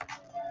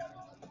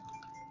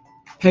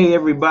Hey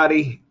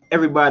everybody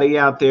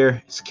out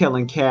there, it's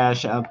Kellen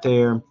Cash out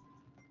there.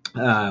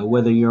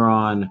 Whether you're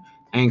on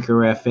Anchor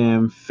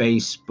FM,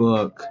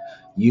 Facebook,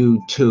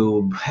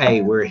 YouTube,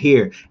 hey, we're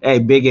here. Hey,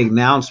 big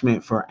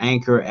announcement for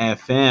Anchor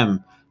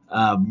FM.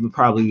 We'll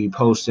probably be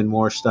posting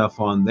more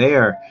stuff on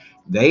there.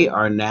 They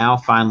are now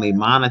finally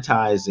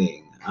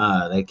monetizing.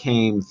 They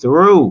came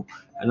through.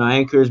 I know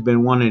Anchor's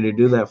been wanting to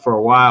do that for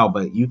a while,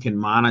 but you can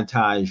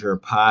monetize your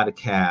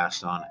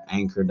podcast on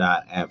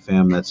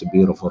anchor.fm. That's a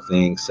beautiful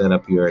thing. Set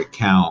up your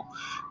account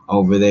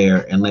over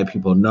there and let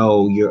people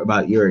know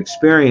about your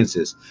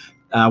experiences.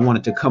 I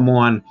wanted to come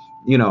on,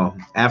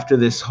 after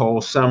this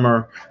whole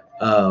summer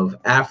of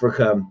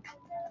Africa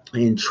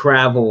and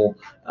travel.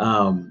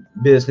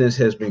 Business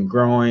has been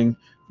growing.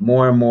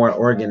 More and more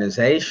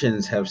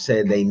organizations have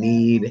said they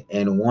need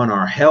and want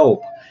our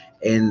help.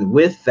 And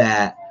with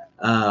that,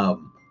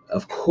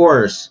 of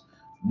course,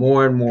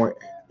 more and more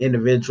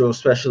individuals,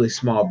 especially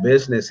small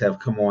business, have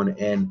come on.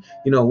 And,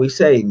 we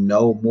say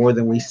no more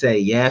than we say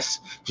yes,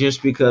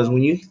 just because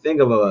when you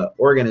think of an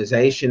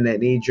organization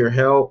that needs your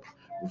help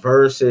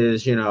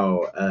versus,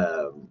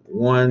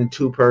 one,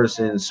 two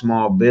person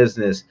small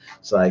business,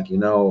 it's like,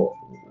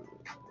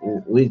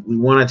 we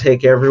want to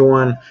take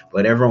everyone,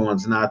 but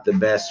everyone's not the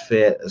best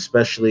fit,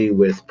 especially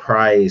with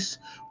price,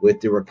 with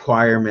the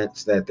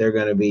requirements that they're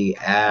going to be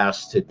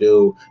asked to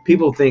do.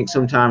 People think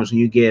sometimes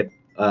when you get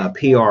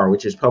PR,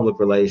 which is public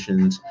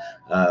relations,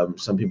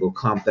 some people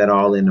clump that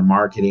all into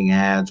marketing,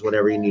 ads,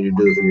 whatever you need to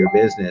do for your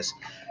business.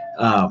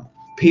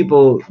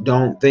 People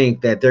don't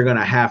think that they're going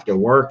to have to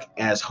work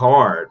as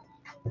hard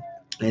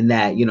and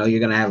that you're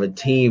going to have a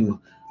team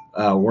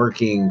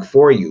working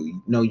for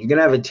you. No, you're going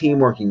to have a team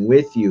working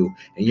with you,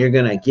 and you're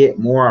going to get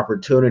more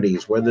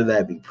opportunities, whether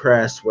that be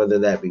press, whether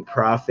that be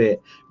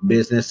profit,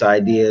 business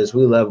ideas.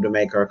 We love to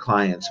make our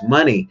clients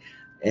money.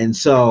 And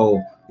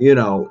so,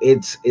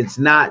 it's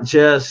not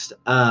just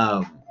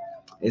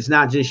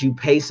you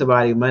pay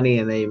somebody money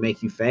and they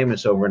make you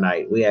famous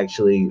overnight. We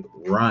actually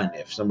run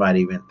if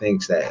somebody even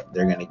thinks that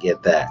they're going to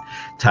get that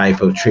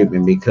type of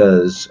treatment,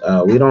 because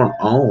we don't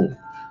own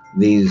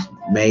these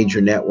major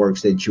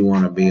networks that you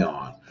want to be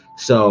on.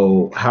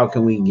 So how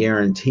can we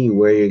guarantee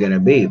where you're going to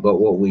be? But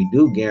what we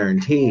do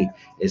guarantee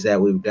is that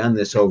we've done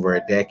this over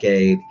a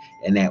decade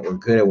and that we're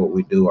good at what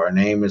we do. Our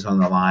name is on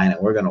the line,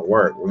 and we're going to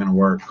work. We're going to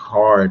work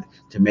hard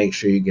to make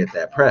sure you get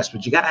that press.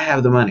 But you got to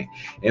have the money.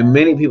 And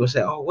many people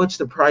say, oh, what's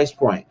the price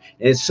point?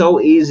 And it's so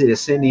easy to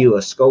send you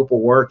a scope of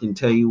work and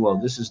tell you, well,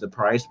 this is the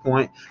price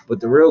point. But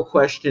the real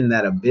question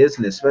that a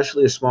business,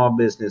 especially a small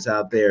business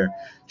out there,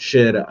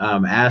 should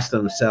ask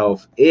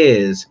themselves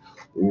is,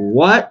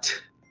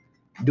 what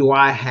do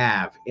I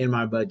have in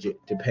my budget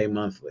to pay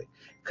monthly?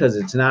 Because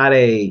it's not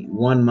a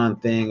 1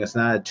 month thing, it's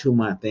not a 2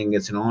 month thing,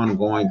 it's an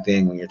ongoing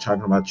thing. When you're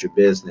talking about your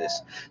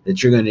business,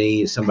 that you're going to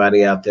need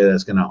somebody out there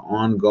that's going to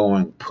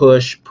ongoing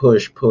push.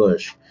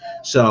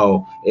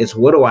 So it's,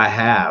 what do I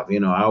have?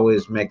 I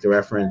always make the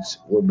reference,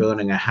 we're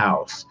building a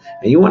house,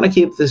 and you want to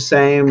keep the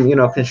same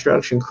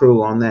construction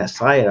crew on that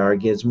site, or it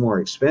gets more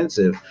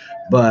expensive.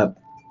 But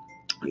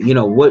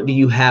what do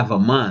you have a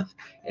month?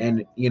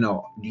 And do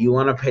you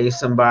want to pay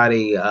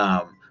somebody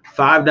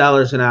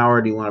 $5 an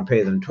hour? Do you want to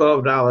pay them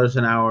 $12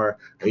 an hour?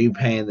 Are you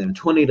paying them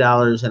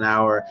 $20 an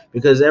hour?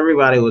 Because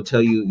everybody will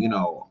tell you,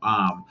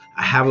 I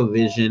have a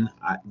vision,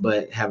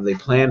 but have they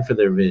planned for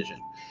their vision?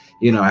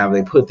 Have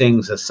they put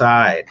things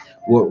aside?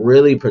 What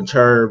really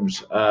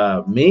perturbs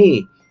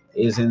me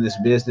is in this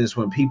business,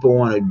 when people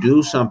want to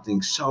do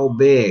something so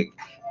big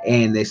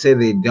and they say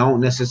they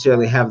don't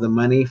necessarily have the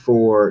money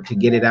to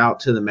get it out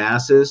to the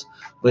masses,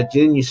 but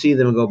then you see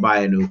them go buy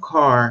a new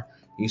car,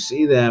 you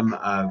see them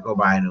go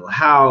buy a new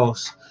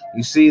house,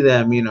 you see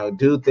them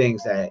do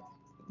things that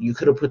you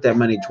could have put that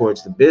money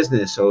towards the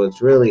business. So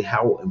it's really,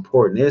 how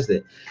important is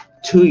it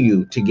to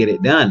you to get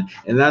it done?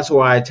 And that's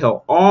why I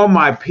tell all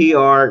my PR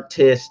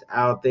artists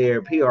out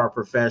there, PR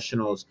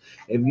professionals,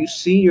 if you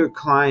see your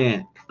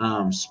client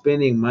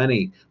spending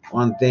money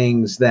on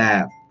things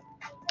that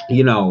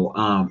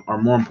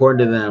are more important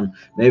to them,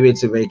 maybe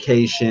it's a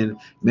vacation,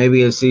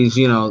 maybe it's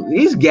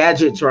these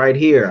gadgets right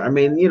here. I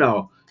mean, you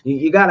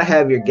got to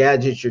have your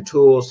gadgets, your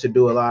tools to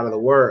do a lot of the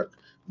work.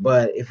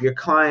 But if your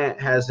client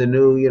has a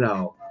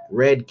new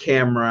red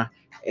camera,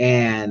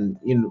 and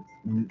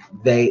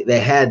they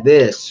had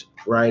this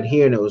right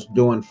here and it was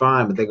doing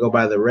fine, but they go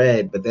by the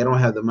red, but they don't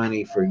have the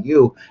money for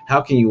you, how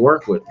can you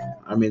work with them?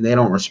 I mean, they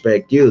don't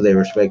respect you, they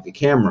respect the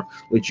camera,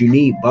 which you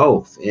need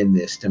both in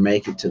this to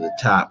make it to the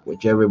top,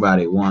 which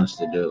everybody wants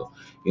to do.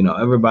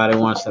 Everybody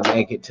wants to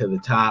make it to the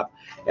top.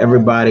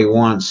 Everybody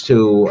wants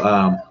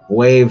to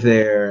wave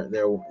their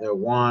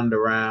wand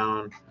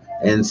around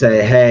and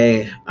say,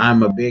 hey,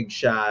 I'm a big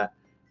shot.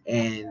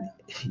 And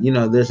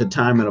there's a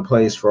time and a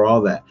place for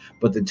all that.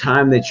 But the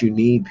time that you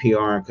need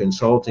PR and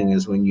consulting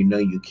is when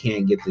you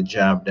can't get the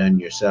job done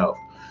yourself.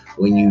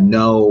 When you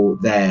know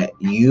that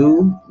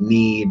you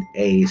need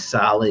a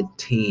solid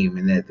team,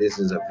 and that this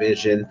is a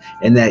vision,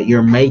 and that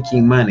you're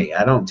making money.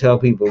 I don't tell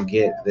people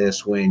get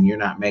this when you're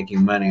not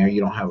making money or you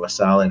don't have a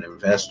solid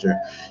investor.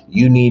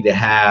 You need to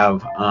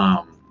have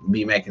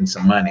be making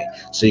some money.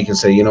 So you can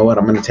say, you know what,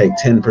 I'm going to take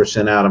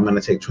 10% out. I'm going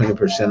to take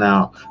 20%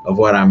 out of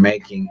what I'm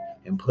making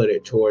and put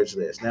it towards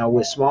this. Now,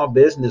 with small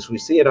business, we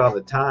see it all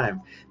the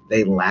time.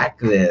 They lack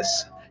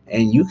this.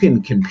 And you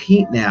can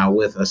compete now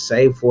with a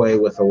Safeway,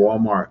 with a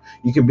Walmart.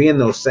 You can be in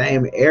those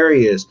same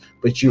areas,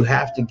 but you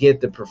have to get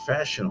the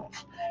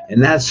professionals.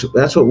 And that's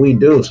what we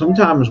do.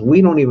 Sometimes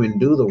we don't even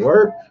do the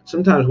work.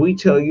 Sometimes we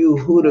tell you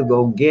who to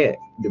go get,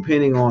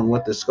 depending on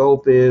what the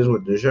scope is,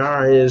 what the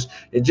genre is.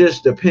 It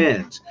just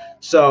depends.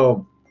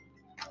 So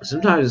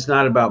sometimes it's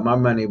not about my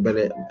money, but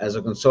as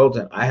a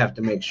consultant, I have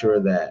to make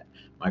sure that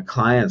my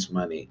client's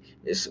money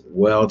is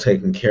well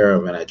taken care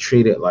of, and I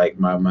treat it like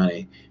my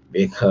money,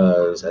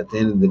 because at the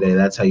end of the day,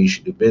 that's how you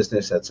should do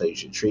business. That's how you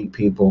should treat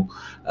people.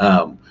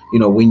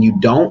 When you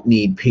don't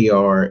need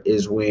PR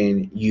is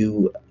when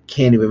you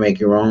can't even make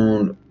your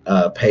own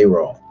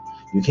payroll.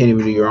 You can't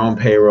even do your own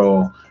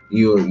payroll.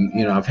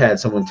 I've had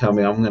someone tell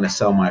me, I'm going to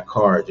sell my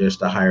car just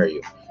to hire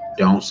you.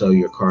 Don't sell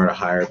your car to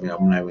hire me.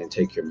 I'm not going to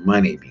take your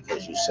money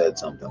because you said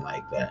something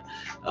like that.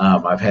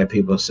 I've had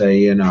people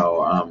say,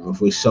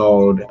 if we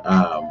sold,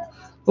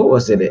 what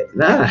was it?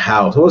 Not a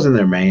house. It wasn't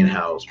their main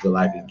house, but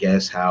like a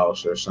guest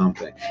house or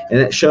something. And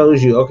it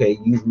shows you, okay,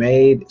 you've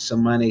made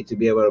some money to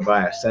be able to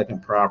buy a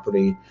second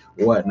property,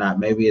 whatnot.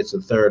 Maybe it's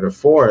a third or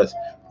fourth,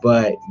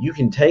 but you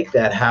can take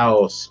that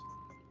house,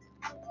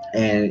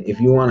 and if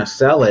you want to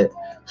sell it,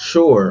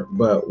 sure.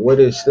 But what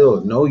is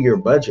still, know your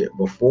budget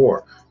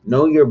before.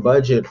 Know your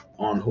budget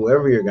on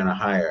whoever you're going to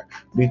hire.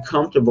 Be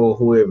comfortable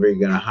whoever you're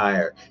going to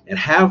hire, and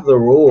have the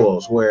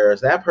rules. Where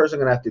is that person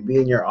going to have to be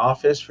in your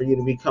office for you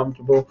to be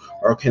comfortable,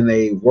 or can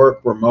they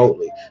work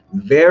remotely?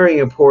 Very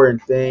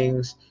important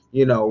things.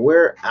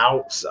 We're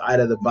outside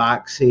of the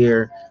box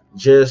here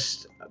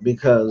just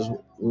because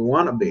we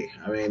want to be.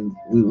 I mean,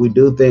 we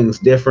do things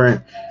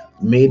different.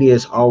 Media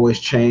is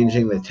always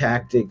changing, the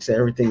tactics,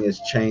 everything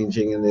is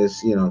changing in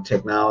this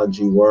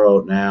technology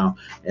world now.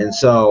 And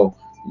so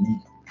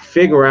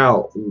figure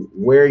out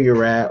where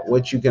you're at,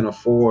 what you can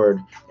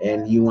afford,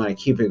 and you want to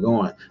keep it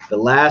going. The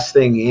last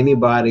thing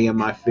anybody in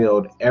my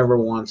field ever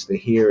wants to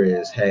hear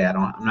is, hey, I'm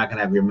not going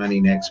to have your money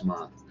next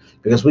month,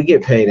 because we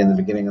get paid in the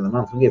beginning of the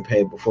month. We get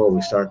paid before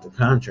we start the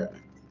contract.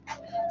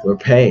 We're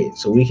paid,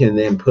 so we can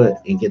then put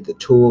and get the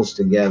tools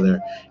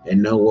together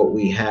and know what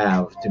we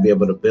have to be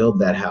able to build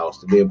that house,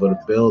 to be able to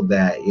build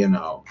that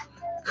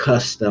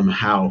custom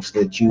house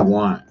that you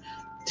want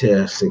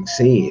to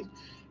succeed.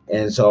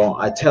 And so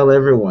I tell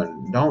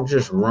everyone, don't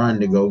just run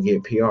to go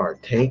get PR.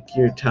 Take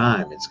your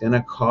time. It's going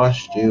to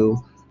cost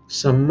you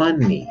some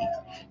money,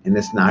 and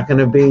it's not going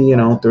to be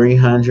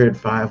 $300,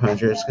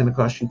 $500. It's going to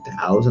cost you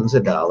thousands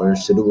of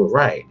dollars to do it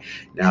right.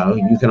 Now,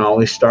 you can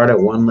always start at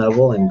one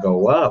level and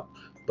go up.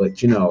 But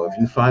if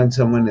you find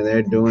someone and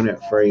they're doing it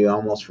for you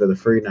almost for the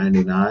free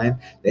 99,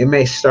 they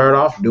may start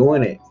off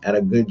doing it at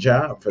a good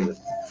job for the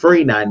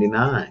free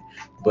 99.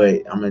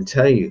 But I'm going to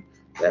tell you,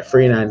 that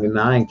free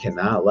 99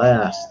 cannot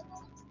last.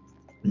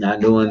 Not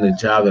doing the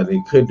job that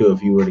they could do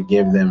if you were to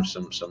give them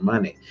some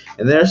money.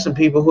 And there are some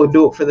people who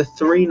do it for the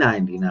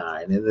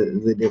 $3.99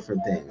 and the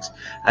different things.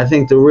 I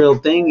think the real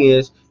thing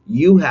is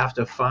you have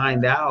to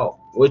find out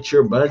what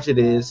your budget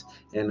is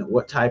and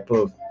what type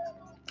of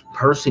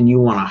person you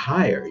want to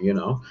hire.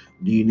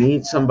 Do you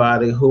need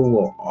somebody who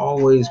will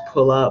always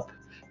pull up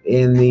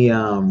in the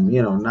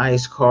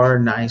nice car,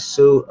 nice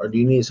suit, or do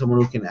you need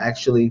someone who can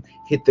actually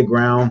hit the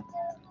ground,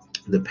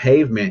 the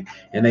pavement,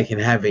 and they can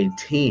have a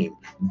team?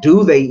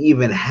 Do they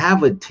even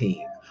have a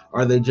team?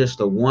 Are they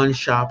just a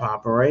one-shop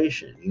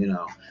operation?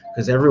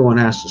 Because everyone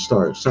has to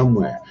start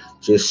somewhere.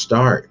 Just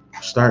start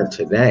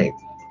today.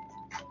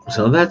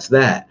 So that's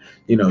that.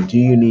 Do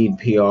you need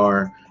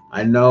PR?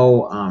 I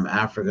know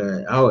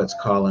Africa, it's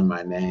calling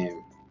my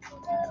name.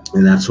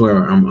 And that's where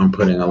I'm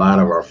putting a lot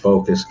of our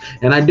focus.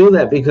 And I do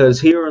that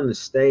because here in the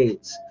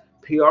States,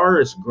 PR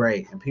is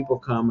great. And people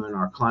come, and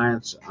our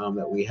clients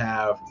that we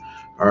have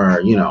are,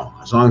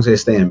 as long as they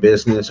stay in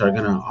business, are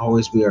going to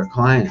always be our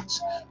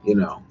clients,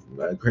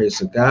 by the grace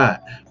of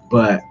God.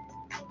 But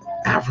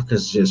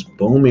Africa's just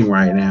booming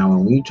right now.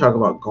 And when you talk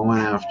about going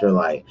after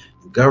like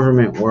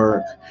government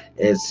work,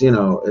 it's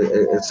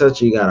it's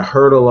such, you got to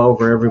hurdle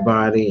over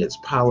everybody. It's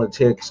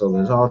politics, so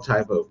there's all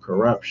type of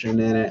corruption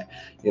in it,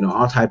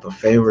 all type of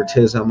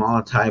favoritism,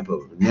 all type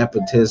of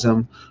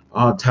nepotism,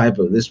 all type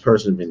of, this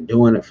person's been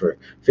doing it for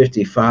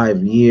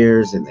 55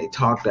 years, and they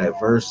talk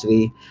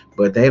diversity,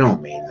 but they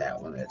don't mean that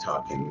when they're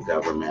talking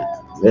government.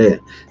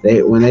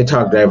 They when they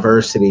talk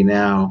diversity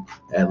now,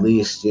 at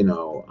least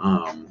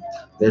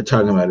they're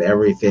talking about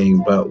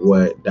everything but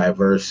what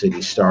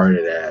diversity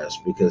started as,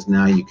 because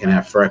now you can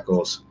have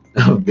freckles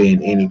of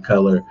being any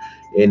color,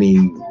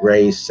 any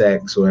race,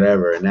 sex,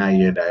 whatever, and now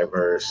you're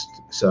diverse.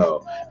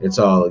 So it's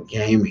all a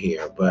game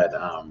here, but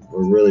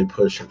we're really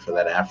pushing for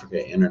that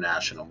Africa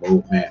International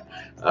movement.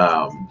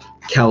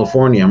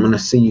 California, I'm going to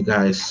see you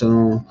guys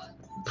soon.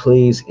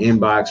 Please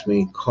inbox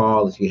me,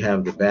 call if you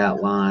have the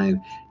bat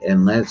line,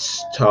 and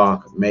let's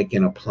talk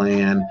making a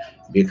plan,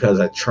 because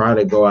I try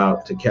to go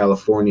out to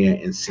California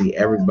and see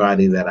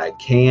everybody that I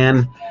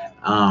can.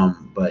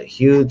 But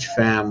huge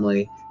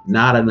family,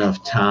 not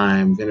enough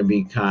time. Going to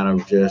be kind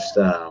of just,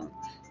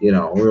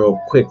 real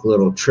quick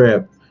little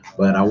trip.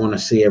 But I want to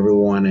see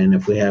everyone. And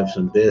if we have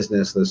some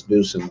business, let's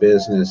do some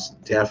business.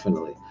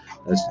 Definitely.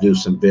 Let's do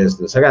some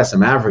business. I got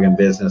some African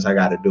business I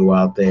got to do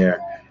out there.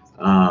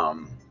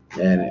 And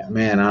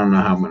man, I don't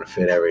know how I'm going to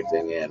fit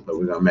everything in, but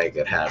we're going to make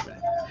it happen.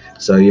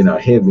 So,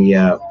 hit me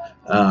up.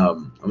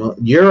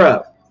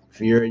 Europe.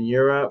 If you're in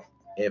Europe,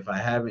 if I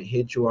haven't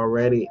hit you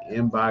already,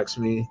 inbox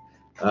me.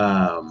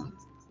 Um,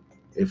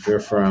 if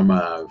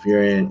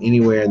you're in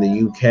anywhere in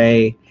the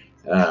UK,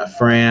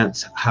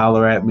 France,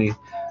 holler at me.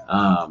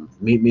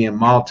 Meet me in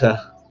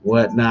Malta,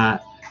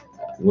 whatnot.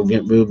 We'll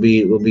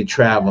be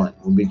traveling.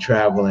 We'll be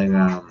traveling.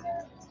 If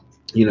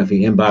you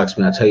inbox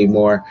me, I'll tell you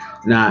more.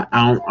 I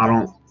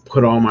don't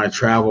put all my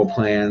travel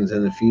plans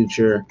in the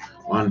future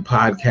on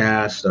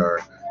podcast or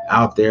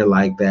out there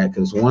like that,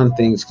 because one,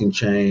 things can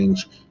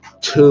change.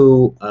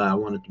 Two, I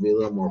want it to be a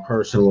little more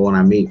personal when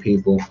I meet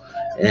people,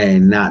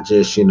 and not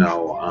just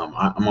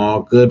I'm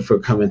all good for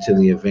coming to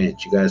the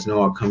event. You guys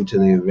know I'll come to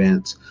the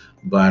events,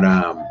 but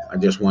I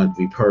just want it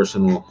to be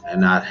personal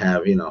and not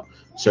have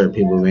certain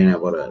people being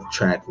able to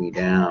track me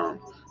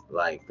down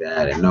like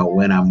that and know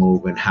when I'm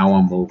moving, how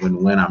I'm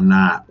moving, when I'm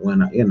not,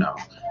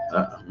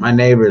 my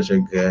neighbors are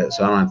good,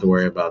 so I don't have to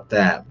worry about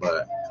that.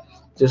 But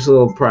just a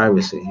little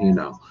privacy.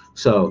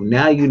 So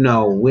now you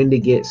know when to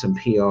get some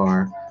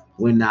PR,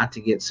 when not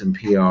to get some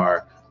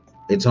PR.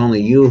 It's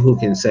only you who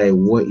can say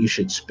what you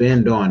should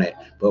spend on it.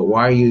 But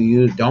why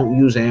don't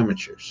use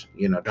amateurs.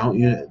 Don't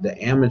use the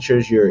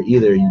amateurs. You're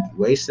either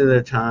wasting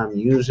their time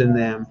using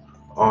them,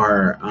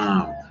 or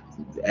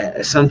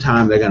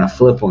sometime they're gonna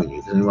flip on you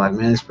because they're like,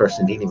 man, this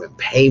person didn't even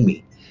pay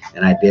me,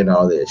 and I did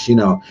all this. And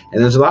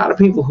there's a lot of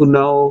people who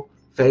know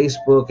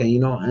Facebook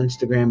and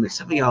Instagram, and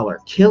some of y'all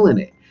are killing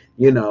it.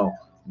 You know,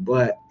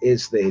 but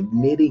it's the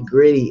nitty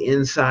gritty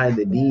inside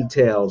the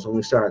details when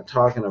we start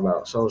talking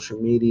about social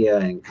media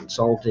and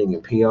consulting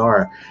and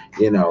PR.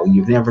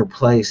 You've never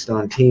placed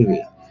on TV.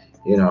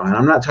 And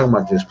I'm not talking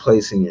about just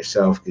placing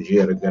yourself because you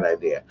had a good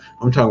idea.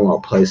 I'm talking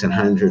about placing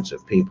hundreds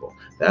of people.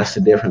 That's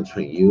the difference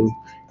between you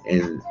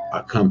and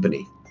a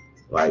company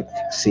like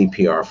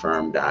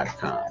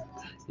cprfirm.com.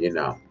 you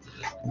know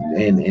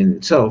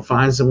and so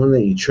find someone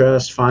that you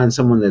trust, find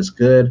someone that's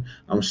good.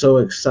 I'm so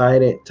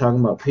excited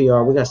talking about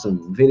PR. We got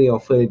some video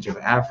footage of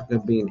Africa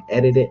being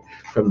edited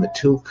from the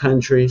two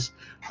countries.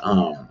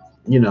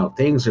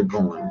 Things are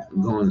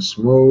going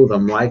smooth.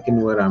 I'm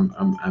liking what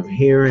I'm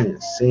hearing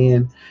and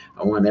seeing.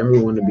 I want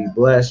everyone to be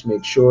blessed.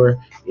 Make sure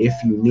if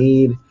you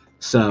need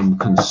some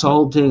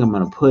consulting, I'm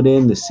going to put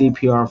in the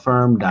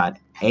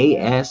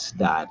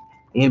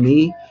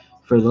cprfirm.as.me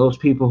for those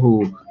people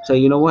who say,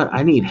 you know what,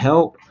 I need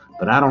help,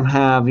 but I don't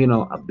have,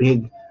 a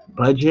big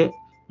budget.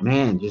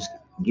 Man, just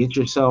get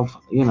yourself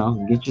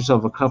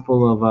a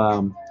couple of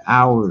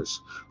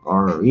hours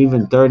or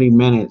even 30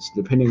 minutes,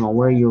 depending on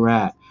where you're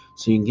at,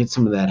 so you can get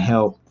some of that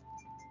help.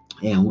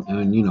 And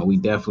we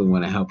definitely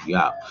want to help you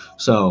out.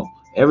 So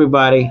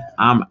everybody,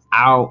 I'm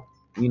out.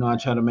 I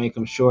try to make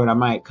them short. I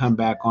might come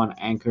back on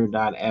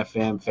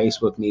anchor.fm.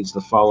 Facebook needs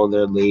to follow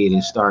their lead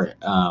and start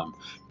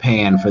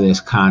paying for this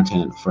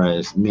content. For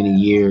as many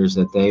years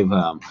that they've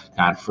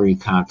got free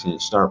content,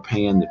 start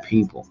paying the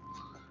people.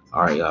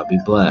 All right, y'all, be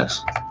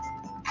blessed.